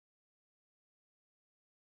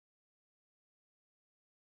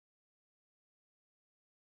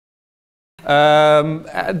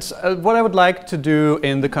What I would like to do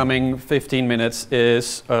in the coming 15 minutes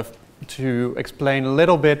is to explain a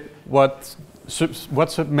little bit what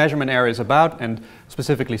measurement error is about, and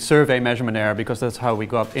specifically survey measurement error, because that's how we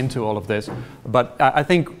got into all of this. But I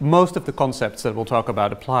think most of the concepts that we'll talk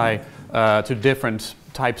about apply to different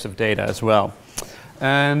types of data as well.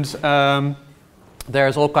 And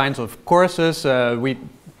there's all kinds of courses. We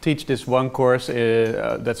teach this one course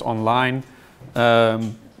that's online.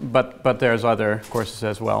 But there's other courses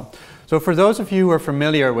as well. So for those of you who are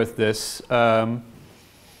familiar with this,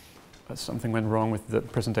 something went wrong with the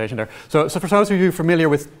presentation there. So for those of you familiar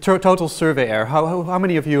with total survey error, how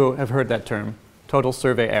many of you have heard that term, total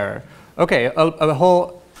survey error? Okay, a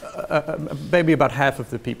whole, maybe about half of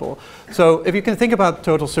the people. So if you can think about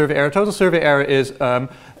total survey error is,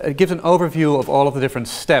 it gives an overview of all of the different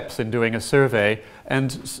steps in doing a survey.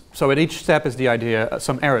 And so at each step is the idea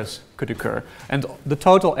some errors could occur. And the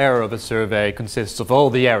total error of a survey consists of all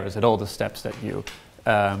the errors at all the steps that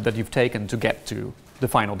you've taken to get to the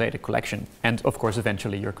final data collection, and of course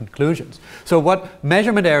eventually your conclusions. So what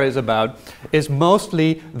measurement error is about is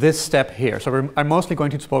mostly this step here. So I'm mostly going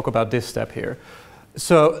to talk about this step here.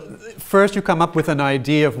 So first you come up with an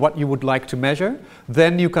idea of what you would like to measure,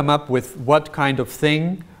 then you come up with what kind of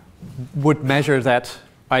thing would measure that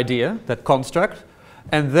idea, that construct,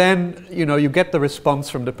 and then you get the response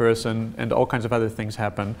from the person, and all kinds of other things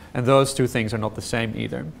happen, and those two things are not the same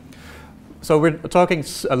either. So we're talking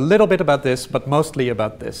a little bit about this, but mostly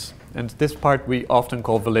about this. And this part we often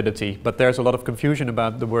call validity, but there's a lot of confusion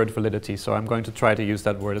about the word validity, so I'm going to try to use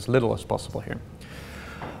that word as little as possible here.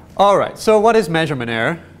 All right, so what is measurement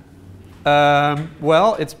error?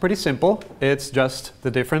 Well, it's pretty simple. It's just the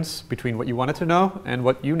difference between what you wanted to know and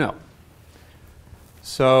what you know.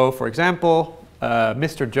 So, for example,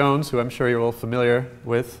 Mr. Jones, who I'm sure you're all familiar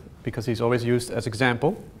with because he's always used as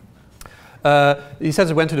example, he says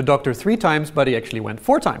he went to the doctor 3 times, but he actually went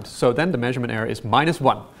 4 times. So then the measurement error is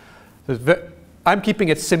 -1. So I'm keeping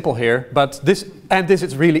it simple here, but it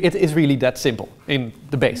is really that simple in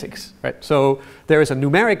the basics, right? So there is a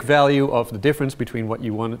numeric value of the difference between what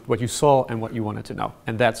you saw and what you wanted to know,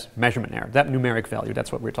 and that's measurement error. That numeric value,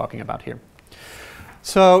 that's what we're talking about here.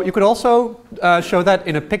 So you could also show that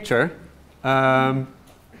in a picture. Yeah,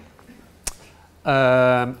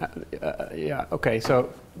 okay, so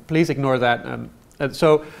please ignore that.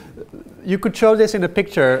 So you could show this in a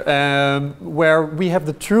picture where we have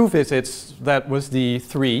the true visits, that was the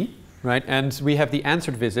 3, right? And we have the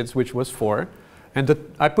answered visits, which was 4. And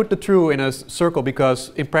I put the true in a circle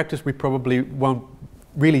because in practice we probably won't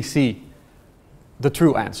really see the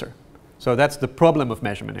true answer. So that's the problem of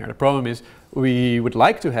measurement error. The problem is we would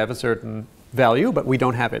like to have a certain value, but we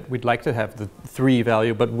don't have it. We'd like to have the 3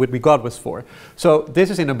 value, but what we got was 4. So this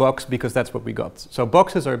is in a box because that's what we got. So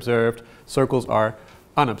boxes are observed, circles are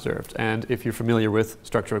unobserved. And if you're familiar with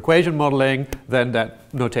structural equation modeling, then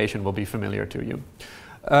that notation will be familiar to you.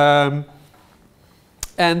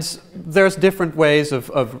 And there's different ways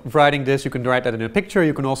of writing this. You can write that in a picture.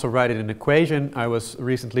 You can also write it in an equation. I was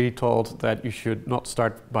recently told that you should not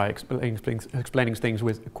start by explaining things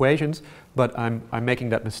with equations, but I'm making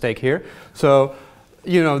that mistake here. So,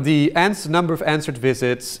 the number of answered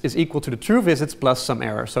visits is equal to the true visits plus some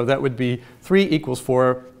error. So that would be 3 equals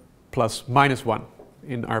 4 plus -1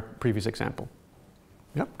 in our previous example.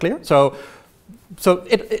 Yeah, clear? So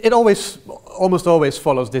it almost always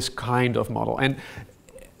follows this kind of model. And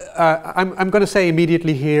I'm going to say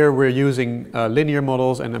immediately here we're using linear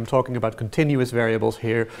models, and I'm talking about continuous variables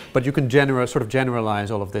here, but you can sort of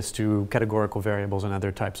generalize all of this to categorical variables and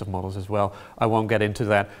other types of models as well. I won't get into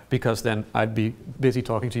that because then I'd be busy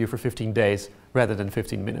talking to you for 15 days rather than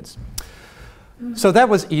 15 minutes. So that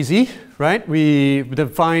was easy, right? We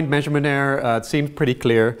defined measurement error. It seemed pretty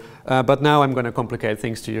clear, but now I'm going to complicate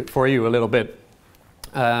things for you a little bit.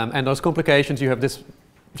 And those complications, you have this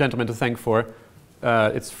gentleman to thank for.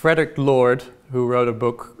 It's Frederick Lord, who wrote a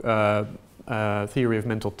book, Theory of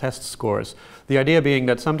Mental Test Scores. The idea being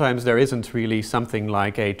that sometimes there isn't really something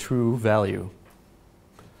like a true value,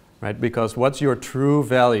 right? Because what's your true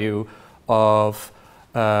value of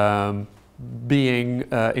being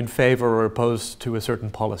in favor or opposed to a certain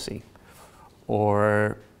policy,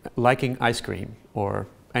 or liking ice cream, or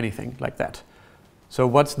anything like that? So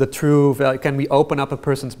what's the true value? Can we open up a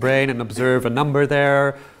person's brain and observe a number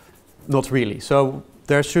there? Not really. So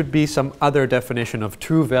there should be some other definition of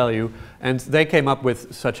true value, and they came up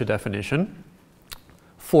with such a definition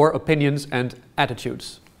for opinions and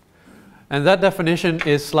attitudes. And that definition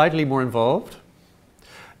is slightly more involved.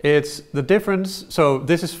 It's the difference, so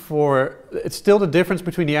this is it's still the difference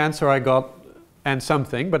between the answer I got and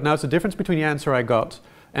something, but now it's the difference between the answer I got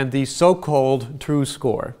and the so-called true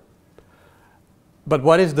score. But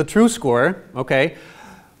what is the true score? Okay,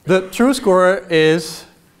 the true score is,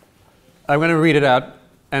 I'm going to read it out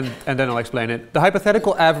and then I'll explain it. The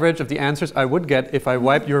hypothetical average of the answers I would get if I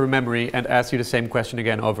wiped your memory and asked you the same question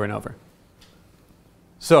again over and over.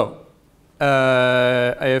 So,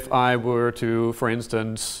 if I were to, for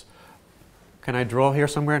instance, can I draw here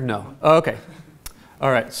somewhere? No. Okay.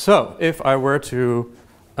 All right. So, if I were to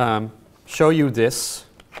show you this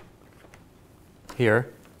here,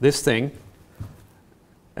 this thing,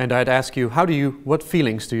 and I'd ask you, what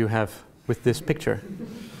feelings do you have with this picture?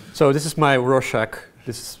 So this is my Rorschach,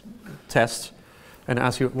 this test, and I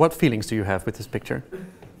ask you, what feelings do you have with this picture?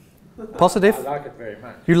 Positive? I like it very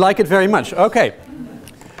much. You like it very much, okay.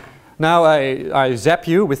 Now I zap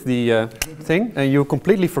you with the thing, and you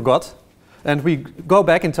completely forgot. And we go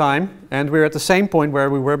back in time, and we're at the same point where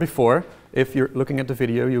we were before. If you're looking at the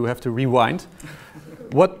video, you have to rewind.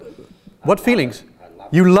 What feelings?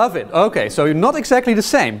 You love it. Okay, so you're not exactly the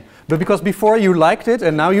same, but because before you liked it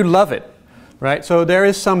and now you love it, right? So there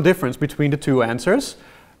is some difference between the two answers.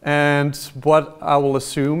 And what I will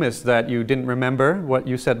assume is that you didn't remember what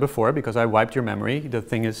you said before because I wiped your memory. The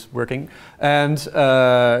thing is working. And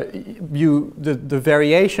the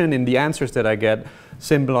variation in the answers that I get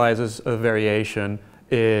symbolizes a variation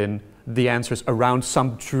in the answers around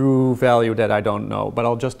some true value that I don't know. But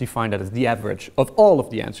I'll just define that as the average of all of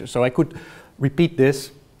the answers. So I could repeat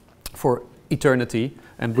this for eternity,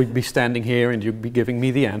 and we'd be standing here and you'd be giving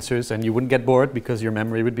me the answers and you wouldn't get bored because your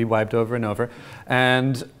memory would be wiped over and over.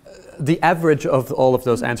 And the average of all of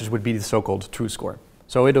those answers would be the so-called true score.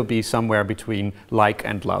 So it'll be somewhere between like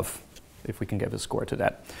and love, if we can give a score to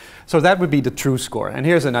that. So that would be the true score. And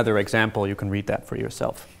here's another example. You can read that for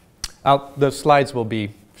yourself. The slides will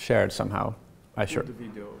be shared somehow, I'm sure. The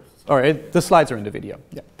videos. All right, the slides are in the video,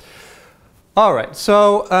 yeah. All right,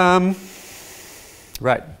 so,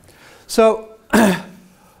 right. So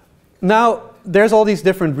now there's all these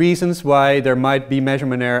different reasons why there might be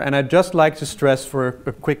measurement error, and I'd just like to stress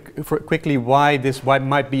quickly why this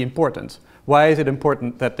might be important. Why is it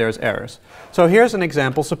important that there's errors? So here's an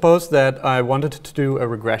example. Suppose that I wanted to do a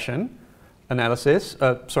regression analysis.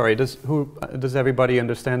 Sorry, does everybody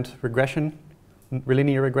understand regression,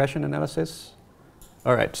 linear regression analysis?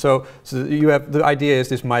 All right, so you have, the idea is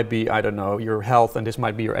this might be, I don't know, your health, and this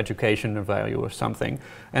might be your education value or something.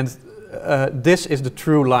 And this is the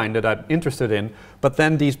true line that I'm interested in, but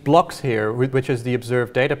then these blocks here, which is the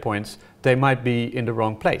observed data points, they might be in the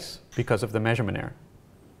wrong place because of the measurement error.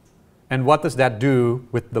 And what does that do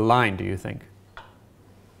with the line, do you think?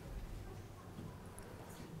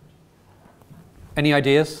 Any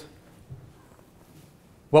ideas?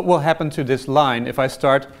 What will happen to this line if I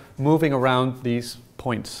start moving around these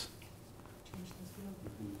points?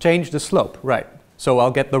 Change the slope, right. So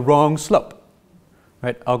I'll get the wrong slope,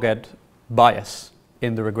 right? I'll get bias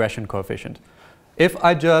in the regression coefficient. If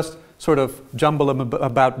I just sort of jumble them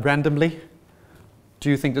about randomly, do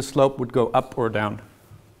you think the slope would go up or down?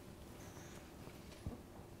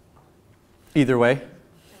 Either way,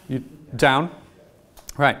 down,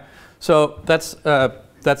 right. So that's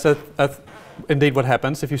indeed what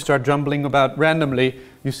happens. If you start jumbling about randomly,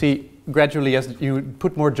 you see gradually as you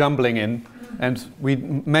put more jumbling in, and we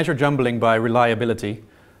measure jumbling by reliability.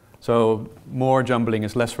 So more jumbling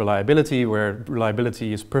is less reliability, where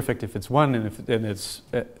reliability is perfect if it's 1, and if it's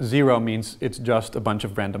 0 means it's just a bunch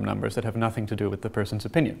of random numbers that have nothing to do with the person's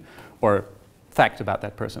opinion or fact about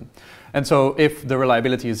that person. And so if the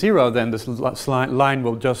reliability is 0, then this line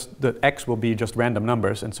will just, the x will be just random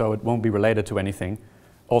numbers, and so it won't be related to anything,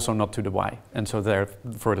 also not to the y, and so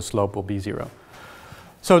therefore the slope will be 0.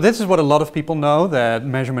 So this is what a lot of people know, that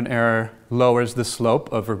measurement error lowers the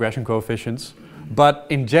slope of regression coefficients, but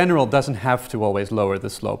in general doesn't have to always lower the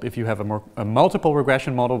slope. If you have a multiple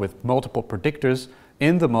regression model with multiple predictors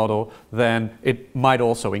in the model, then it might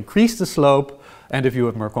also increase the slope. And if you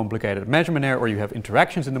have more complicated measurement error or you have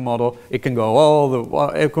interactions in the model, it can go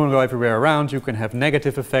everywhere around. You can have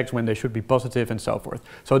negative effects when they should be positive and so forth.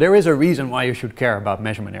 So there is a reason why you should care about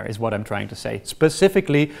measurement error, is what I'm trying to say.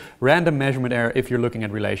 Specifically, random measurement error if you're looking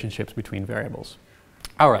at relationships between variables.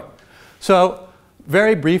 All right. So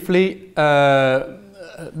very briefly,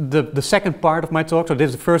 the second part of my talk, so the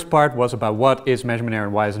first part was about what is measurement error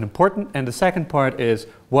and why is it important, and the second part is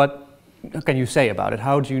what can you say about it?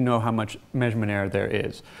 How do you know how much measurement error there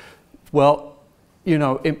is? Well, you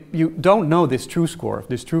know, you don't know this true score,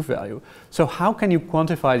 this true value. So how can you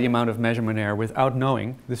quantify the amount of measurement error without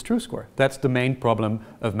knowing this true score? That's the main problem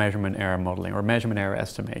of measurement error modeling or measurement error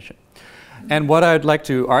estimation. And what I'd like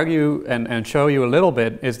to argue and show you a little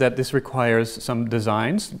bit is that this requires some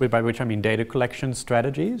designs, by which I mean data collection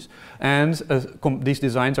strategies, and these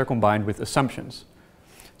designs are combined with assumptions.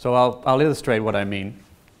 So I'll illustrate what I mean.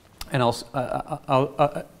 And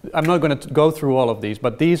I'm not going to go through all of these,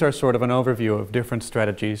 but these are sort of an overview of different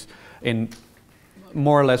strategies in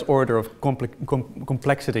more or less order of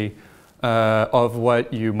complexity of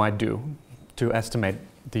what you might do to estimate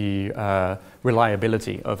the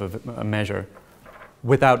reliability of a measure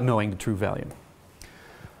without knowing the true value.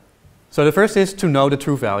 So the first is to know the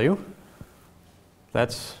true value.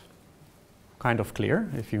 That's kind of clear.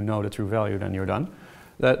 If you know the true value, then you're done.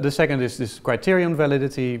 The second is this criterion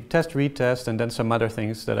validity, test, retest, and then some other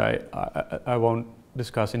things that I won't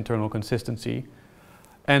discuss, internal consistency.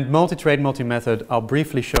 And multi-trade, multi-method, I'll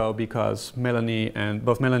briefly show because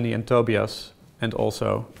both Melanie and Tobias and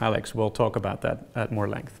also Alex will talk about that at more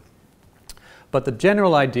length. But the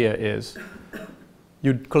general idea is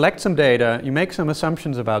you collect some data, you make some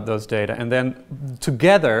assumptions about those data, and then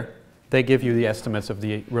together they give you the estimates of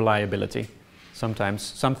the reliability. Sometimes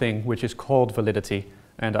something which is called validity,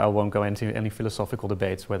 and I won't go into any philosophical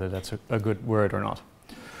debates whether that's a good word or not.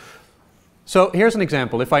 So here's an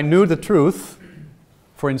example. If I knew the truth,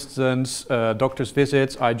 for instance, doctor's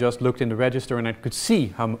visits, I just looked in the register and I could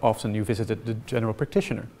see how often you visited the general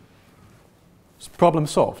practitioner. Problem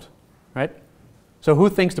solved, right? So who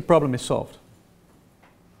thinks the problem is solved?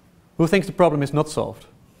 Who thinks the problem is not solved?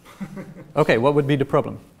 Okay, what would be the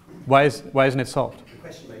problem? Why isn't it solved? The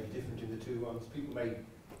question may be different in the two ones. People may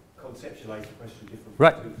conceptualize the question differently.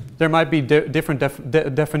 Right. There might be different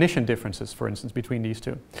definition differences, for instance, between these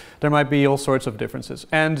two. There might be all sorts of differences.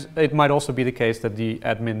 And it might also be the case that the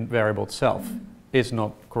admin variable itself is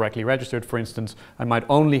not correctly registered. For instance, I might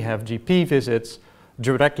only have GP visits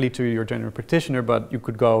directly to your general practitioner, but you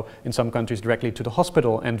could go in some countries directly to the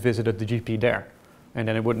hospital and visited the GP there. And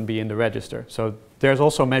then it wouldn't be in the register. So there's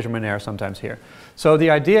also measurement error sometimes here. So the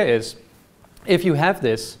idea is, if you have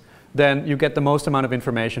this, then you get the most amount of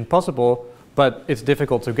information possible, but it's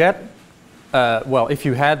difficult to get. Well, if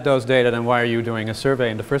you had those data, then why are you doing a survey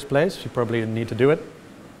in the first place? You probably didn't need to do it.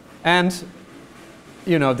 And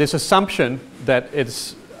you know, this assumption that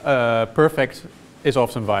it's perfect is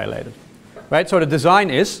often violated. Right? So the design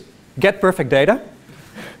is get perfect data.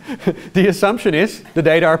 The assumption is the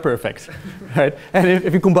data are perfect. Right? And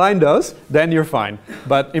if you combine those, then you're fine.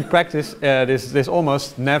 But in practice, this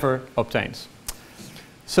almost never obtains.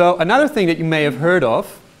 So another thing that you may have heard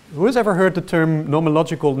of, who has ever heard the term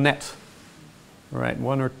nomological net? All right,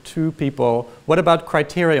 one or two people. What about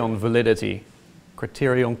criterion validity?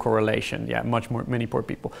 Criterion correlation, yeah, many more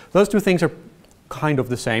people. Those two things are kind of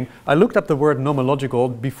the same. I looked up the word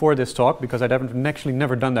nomological before this talk because I'd actually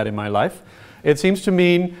never done that in my life. It seems to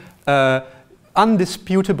mean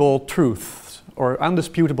undisputable truths or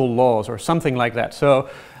undisputable laws or something like that. So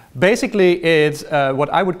basically it's what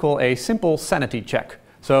I would call a simple sanity check.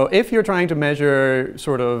 So if you're trying to measure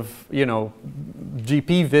sort of, you know,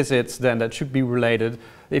 GP visits, then that should be related.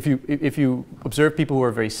 If you observe people who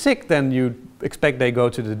are very sick, then you expect they go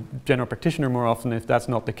to the general practitioner more often. If that's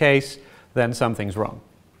not the case, then something's wrong.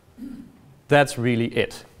 That's really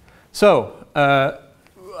it. So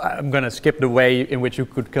I'm going to skip the way in which you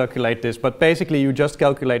could calculate this, but basically you just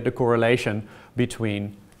calculate the correlation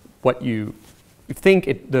between what you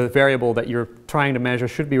think the variable that you're trying to measure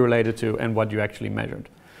should be related to and what you actually measured.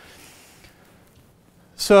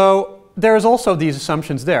 So there's also these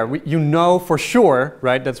assumptions there. You know for sure,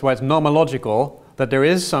 right, that's why it's nomological, that there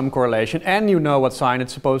is some correlation, and you know what sign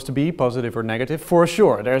it's supposed to be, positive or negative, for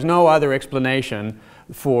sure. There's no other explanation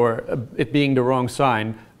for it being the wrong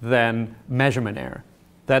sign than measurement error.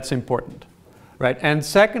 That's important. Right, and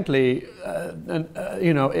secondly,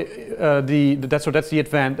 you know, that's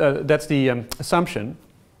the assumption.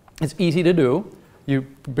 It's easy to do. You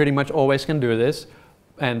pretty much always can do this,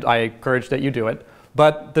 and I encourage that you do it.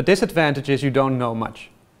 But the disadvantage is you don't know much,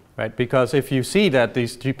 right? Because if you see that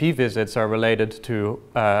these GP visits are related to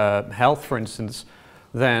health, for instance,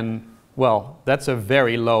 then well, that's a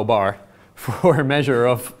very low bar for a measure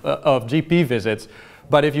of GP visits.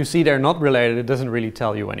 But if you see they're not related, it doesn't really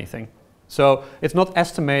tell you anything. So it's not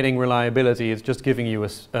estimating reliability, it's just giving you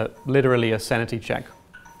literally a sanity check.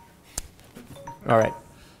 All right.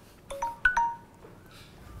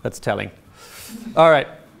 That's telling. All right.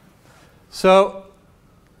 So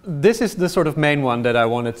this is the sort of main one that I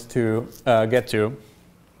wanted to get to,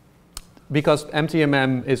 because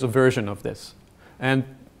MTMM is a version of this. And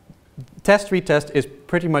test retest is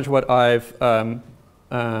pretty much what I've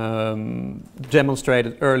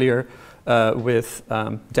demonstrated earlier with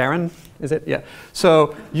Darren, is it? Yeah.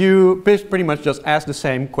 So you pretty much just ask the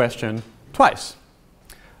same question twice.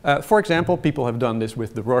 For example, people have done this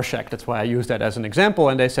with the Rorschach. That's why I use that as an example.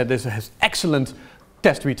 And they said this has excellent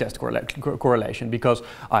test-retest correlation, because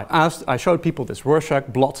I showed people this Rorschach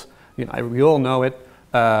blot. You know, we all know it.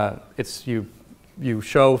 It's you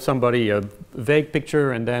show somebody a vague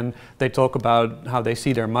picture, and then they talk about how they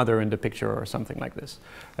see their mother in the picture or something like this.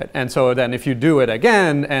 Right? And so then if you do it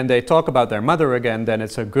again and they talk about their mother again, then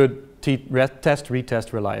it's a good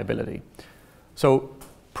test-retest reliability. So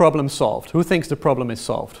problem solved. Who thinks the problem is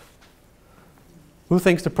solved? Who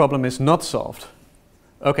thinks the problem is not solved?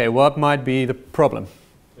 Okay, what might be the problem?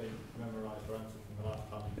 They memorized your answer from the last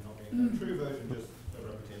time, not being True version, just a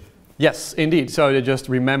repetition. Yes, indeed. So they just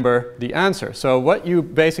remember the answer. So what you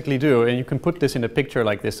basically do, and you can put this in a picture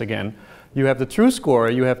like this again, you have the true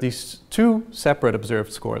score, you have these two separate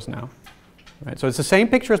observed scores now. Right? So it's the same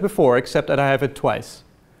picture as before, except that I have it twice.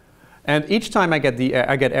 And each time I get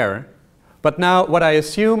error. But now what I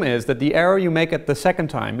assume is that the error you make at the second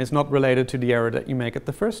time is not related to the error that you make at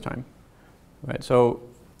the first time. Right? So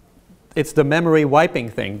it's the memory wiping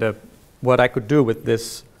thing, what I could do with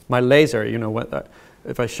this, my laser, you know,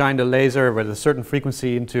 if I shine the laser with a certain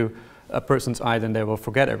frequency into a person's eye, then they will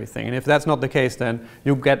forget everything. And if that's not the case, then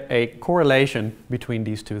you get a correlation between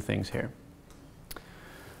these two things here.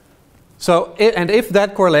 So, and if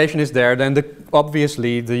that correlation is there, then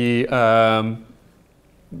obviously the,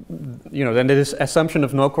 you know, then this assumption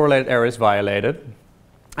of no correlated error is violated.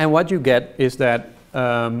 And what you get is that,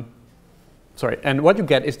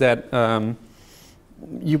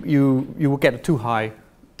 you will get a too high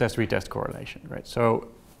test-retest correlation, right? So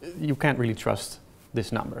you can't really trust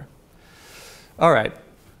this number. All right.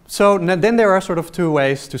 So then there are sort of two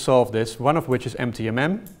ways to solve this, one of which is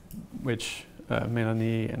MTMM, which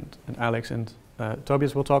Melanie and Alex and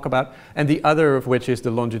Tobias will talk about, and the other of which is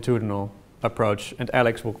the longitudinal approach, and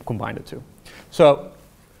Alex will combine the two. So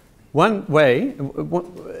one way,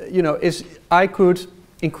 you know, is I could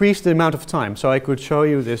increase the amount of time. So I could show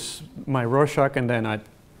you this, my Rorschach, and then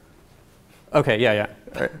okay, yeah.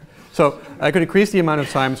 Right. So I could increase the amount of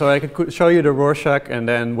time, so I could show you the Rorschach and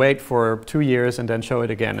then wait for 2 years and then show it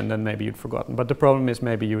again, and then maybe you'd forgotten. But the problem is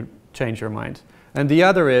maybe you change your mind. And the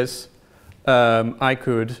other is I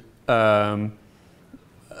could,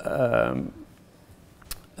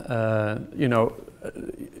 you know,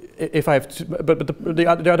 if I have to, but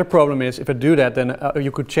the other problem is if I do that, then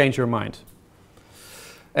you could change your mind.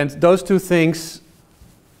 And those two things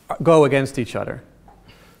go against each other.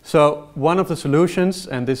 So one of the solutions,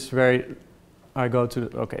 and this is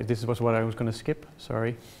okay, this was what I was going to skip,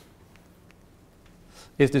 sorry,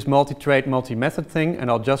 is this multi-trait, multi-method thing, and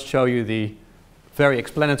I'll just show you the very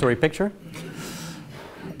explanatory picture.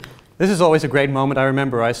 This is always a great moment. I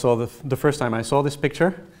remember I saw the first time I saw this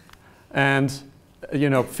picture, and you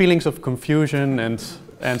know, feelings of confusion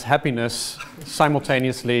and happiness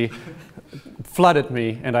simultaneously flooded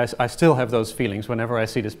me, and I still have those feelings whenever I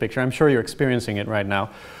see this picture. I'm sure you're experiencing it right now.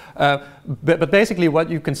 But basically what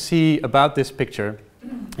you can see about this picture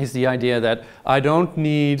is the idea that I don't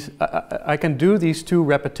need, I can do these two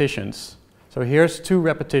repetitions. So here's two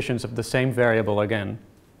repetitions of the same variable again.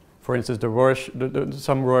 For instance,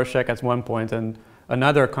 some Rorschach at one point and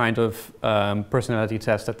another kind of personality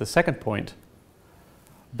test at the second point.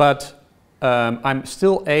 But I'm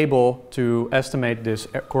still able to estimate this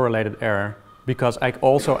correlated error because I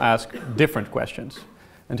also ask different questions.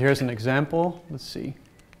 And here's an example. Let's see.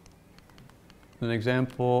 An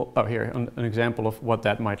example, oh here, an example of what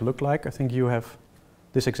that might look like. I think you have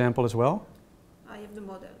this example as well. I have the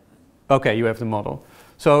model. Okay, you have the model.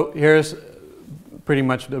 So here's pretty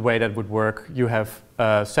much the way that would work. You have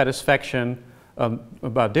satisfaction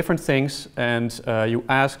about different things, and you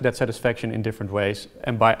ask that satisfaction in different ways.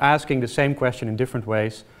 And by asking the same question in different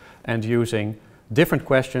ways and using different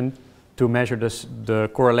questions to measure the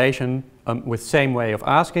correlation with same way of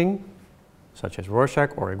asking, such as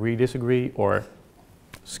Rorschach or agree, disagree, or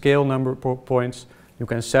scale number points, you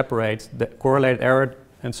can separate the correlated error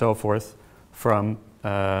and so forth from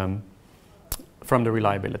the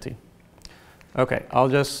reliability. Okay, I'll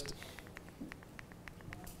just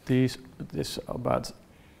this about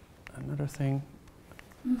another thing.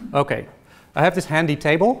 Okay, I have this handy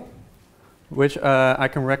table which I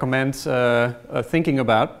can recommend thinking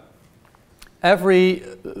about. Every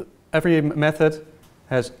method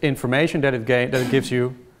has information that it gives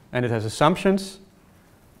you, and it has assumptions,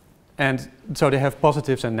 and so they have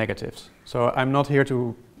positives and negatives. So I'm not here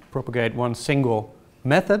to propagate one single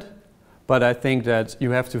method, but I think that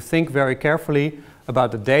you have to think very carefully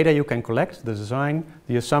about the data you can collect, the design,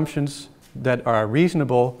 the assumptions that are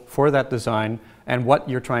reasonable for that design, and what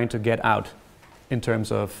you're trying to get out in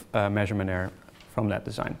terms of measurement error from that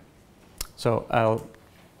design. So I'll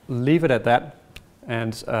leave it at that,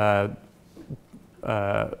 and I'll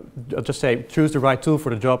just say choose the right tool for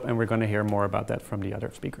the job, and we're going to hear more about that from the other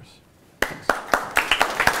speakers.